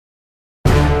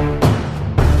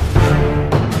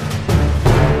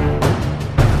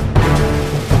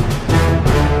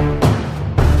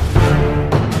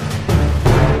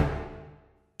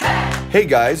Hey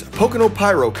guys, Pocono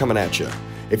Pyro coming at you.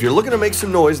 If you're looking to make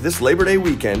some noise this Labor Day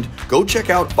weekend, go check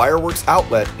out Fireworks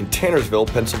Outlet in Tannersville,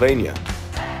 Pennsylvania.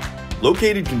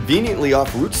 Located conveniently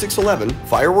off Route 611,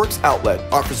 Fireworks Outlet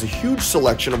offers a huge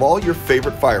selection of all your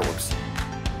favorite fireworks.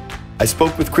 I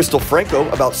spoke with Crystal Franco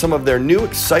about some of their new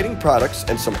exciting products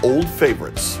and some old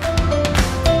favorites.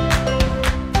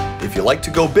 If you like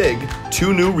to go big,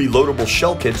 2 new reloadable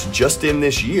shell kits just in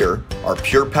this year are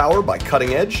Pure Power by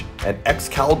Cutting Edge and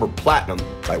Excalibur Platinum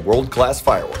by World Class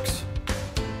Fireworks.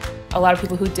 A lot of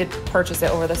people who did purchase it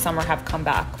over the summer have come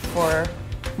back for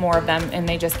more of them, and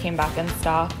they just came back in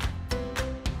stock.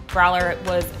 Growler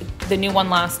was the new one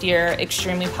last year,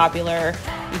 extremely popular.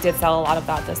 We did sell a lot of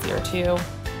that this year too.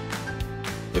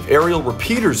 If aerial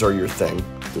repeaters are your thing,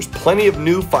 there's plenty of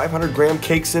new 500-gram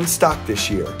cakes in stock this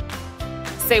year.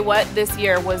 Say What this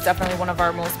year was definitely one of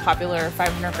our most popular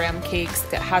 500-gram cakes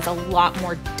that has a lot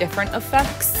more different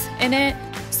effects in it.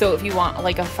 So if you want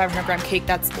like a 500-gram cake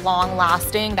that's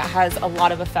long-lasting, that has a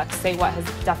lot of effects, Say What has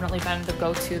definitely been the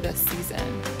go-to this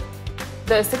season.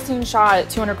 The 16-shot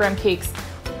 200-gram cakes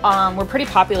were pretty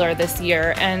popular this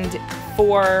year, and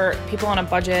for people on a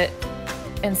budget,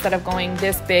 instead of going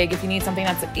this big, if you need something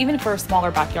that's even for a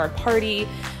smaller backyard party,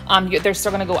 they're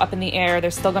still going to go up in the air.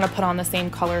 They're still going to put on the same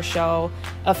color show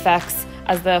effects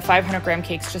as the 500-gram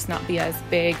cakes, just not be as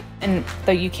big, and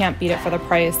though you can't beat it for the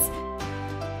price.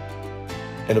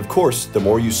 And of course, the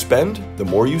more you spend, the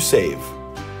more you save.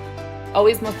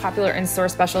 Always most popular in-store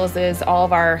specials is all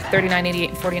of our $39.88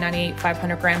 and $49.88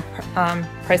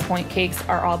 500-gram price point cakes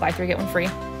are all buy 3 get 1 free.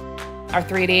 Our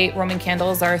 $3.88 Roman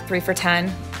candles are 3 for $10.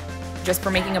 Just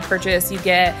for making a purchase, you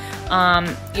get,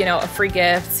 a free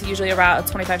gift, usually around a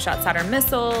 25-shot Saturn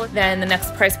missile. Then the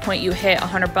next price point you hit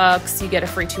 $100, you get a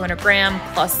free 200-gram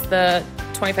plus the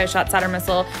 25-shot Saturn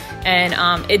missile, and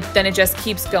then it just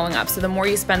keeps going up. So the more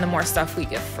you spend, the more stuff we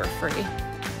give for free.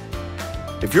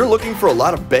 If you're looking for a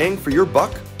lot of bang for your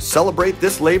buck, celebrate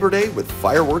this Labor Day with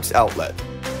Fireworks Outlet.